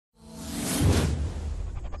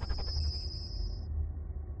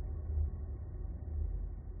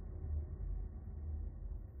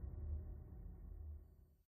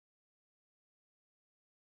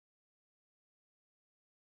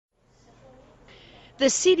The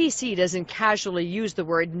CDC doesn't casually use the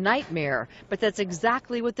word nightmare, but that's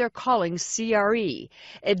exactly what they're calling CRE,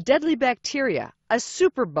 a deadly bacteria, a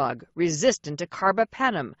superbug resistant to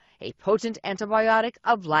carbapenem, a potent antibiotic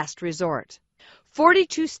of last resort.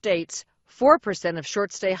 42 states, 4% of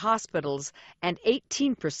short-stay hospitals, and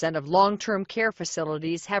 18% of long-term care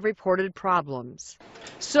facilities have reported problems.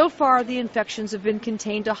 So far, the infections have been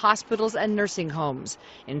contained to hospitals and nursing homes,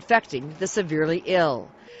 infecting the severely ill.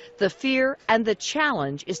 The fear and the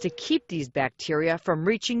challenge is to keep these bacteria from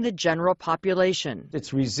reaching the general population.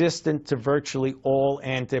 It's resistant to virtually all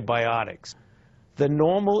antibiotics. The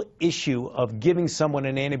normal issue of giving someone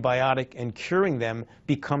an antibiotic and curing them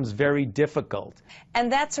becomes very difficult.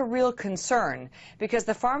 And that's a real concern because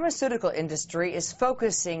the pharmaceutical industry is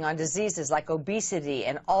focusing on diseases like obesity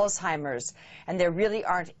and Alzheimer's, and there really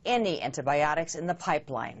aren't any antibiotics in the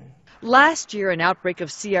pipeline. Last year, an outbreak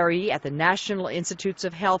of CRE at the National Institutes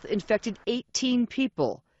of Health infected 18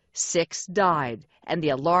 people. 6 died, and the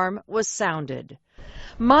alarm was sounded.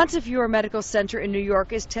 Montefiore Medical Center in New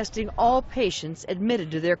York is testing all patients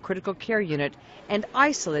admitted to their critical care unit and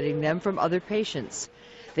isolating them from other patients.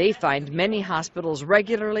 They find many hospitals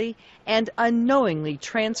regularly and unknowingly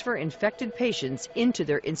transfer infected patients into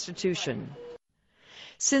their institution.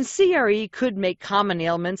 Since CRE could make common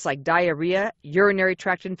ailments like diarrhea, urinary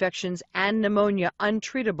tract infections, and pneumonia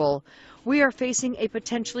untreatable, we are facing a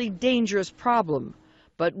potentially dangerous problem.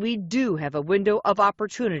 But we do have a window of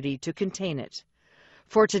opportunity to contain it.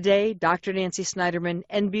 For today, Dr. Nancy Snyderman,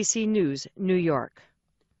 NBC News, New York.